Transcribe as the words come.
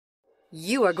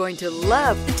You are going to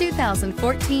love the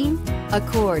 2014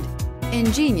 Accord.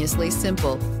 Ingeniously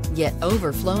simple, yet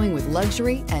overflowing with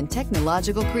luxury and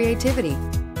technological creativity.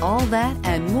 All that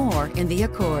and more in the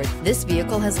Accord. This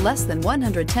vehicle has less than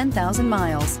 110,000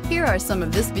 miles. Here are some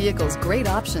of this vehicle's great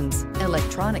options: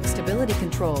 electronic stability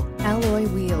control, alloy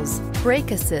wheels,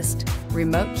 brake assist,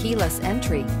 remote keyless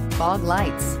entry, fog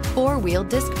lights, four-wheel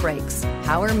disc brakes,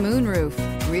 power moonroof,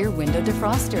 rear window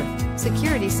defroster,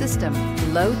 security system,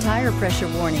 low tire pressure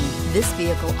warning. This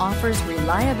vehicle offers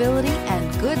reliability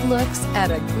and good looks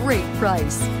at a great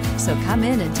price. So come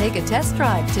in and take a test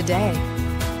drive today.